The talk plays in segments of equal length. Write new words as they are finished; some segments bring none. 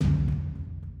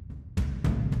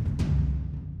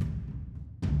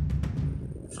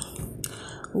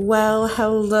Well,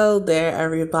 hello there,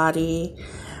 everybody.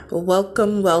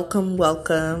 Welcome, welcome,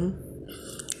 welcome.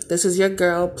 This is your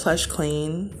girl, Plush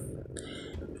Queen.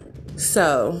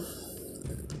 So,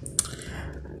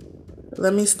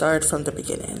 let me start from the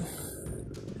beginning.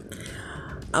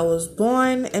 I was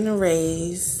born and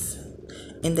raised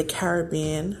in the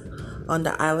Caribbean on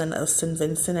the island of St.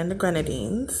 Vincent and the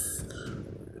Grenadines.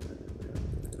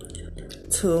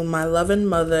 To my loving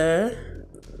mother,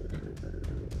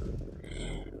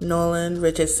 Nolan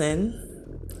Richardson,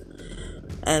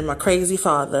 and my crazy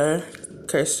father,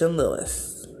 Kirsten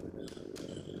Lewis.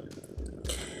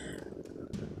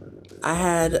 I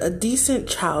had a decent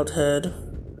childhood,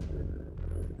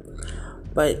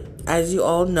 but as you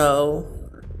all know,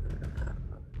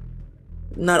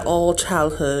 not all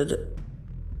childhood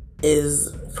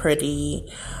is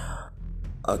pretty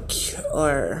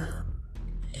or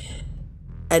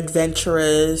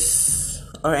adventurous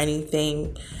or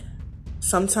anything.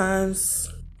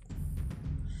 Sometimes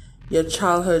your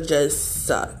childhood just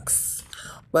sucks.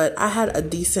 But I had a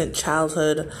decent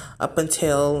childhood up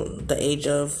until the age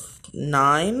of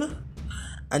 9.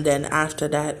 And then after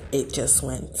that, it just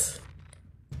went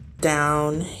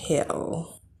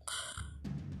downhill.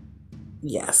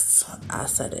 Yes, I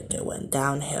said it. It went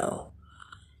downhill.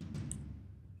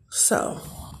 So,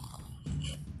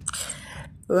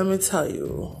 let me tell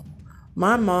you.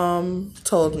 My mom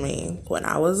told me when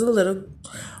I was little,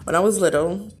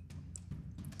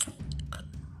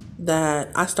 that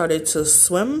I started to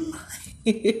swim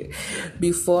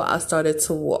before I started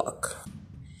to walk.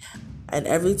 And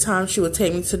every time she would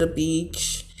take me to the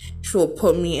beach, she would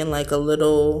put me in like a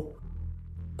little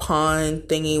pond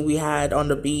thingy we had on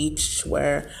the beach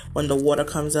where when the water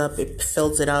comes up, it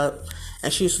fills it up.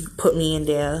 And she used to put me in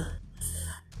there.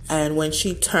 And when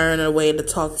she turned away to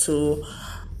talk to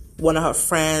one of her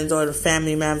friends or the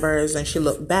family members and she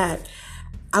looked back,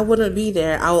 I wouldn't be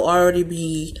there. I would already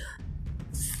be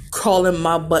crawling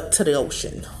my butt to the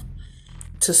ocean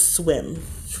to swim.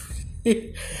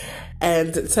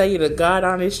 And to tell you the God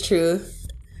honest truth,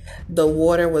 the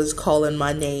water was calling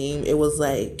my name. It was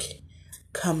like,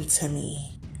 come to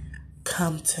me,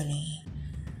 come to me,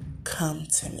 come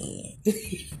to me.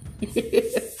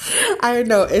 I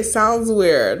know it sounds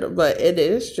weird, but it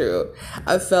is true.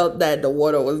 I felt that the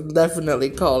water was definitely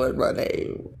calling my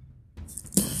name.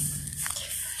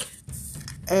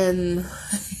 And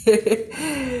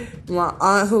my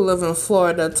aunt who lived in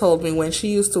Florida told me when she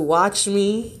used to watch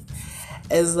me,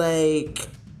 is like,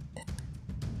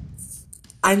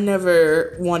 I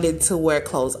never wanted to wear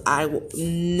clothes. I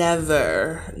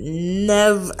never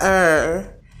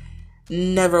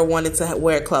wanted to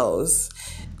wear clothes.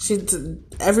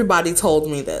 Everybody told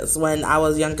me this when I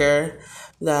was younger,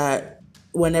 that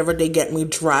whenever they get me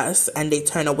dressed and they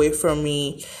turn away from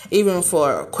me, even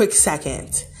for a quick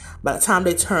second, by the time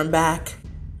they turn back,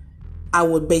 I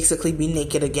would basically be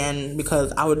naked again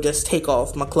because I would just take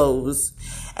off my clothes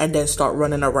and then start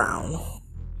running around.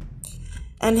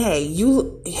 And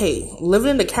living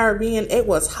in the Caribbean, it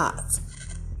was hot.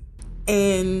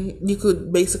 And you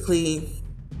could basically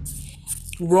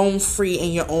roam free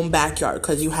in your own backyard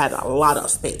because you had a lot of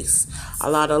space,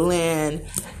 a lot of land,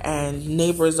 and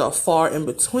neighbors are far in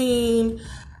between.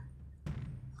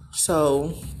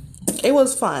 So it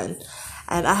was fun.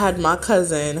 And I had my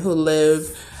cousin who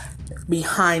lived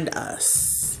behind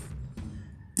us.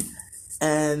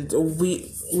 And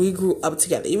we grew up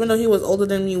together. Even though he was older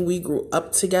than me, we grew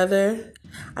up together.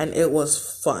 And it was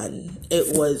fun.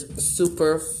 It was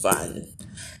super fun.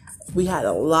 We had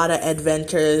a lot of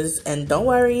adventures. And don't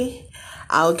worry,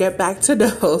 I'll get back to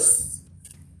those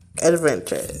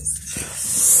adventures.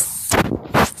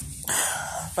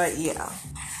 But yeah.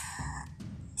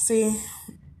 See,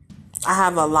 I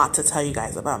have a lot to tell you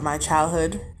guys about my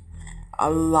childhood. A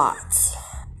lot.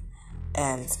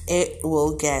 And it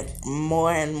will get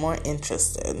more and more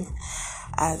interesting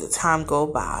as the time go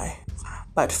by.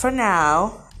 But for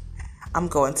now, I'm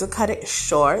going to cut it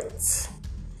short.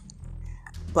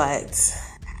 But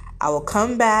I will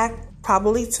come back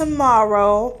probably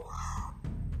tomorrow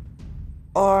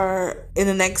or in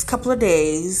the next couple of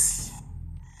days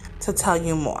to tell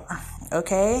you more.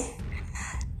 Okay?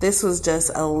 This was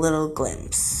just a little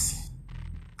glimpse.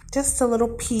 Just a little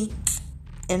peek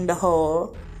in the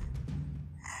hole.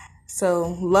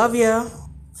 So, love ya.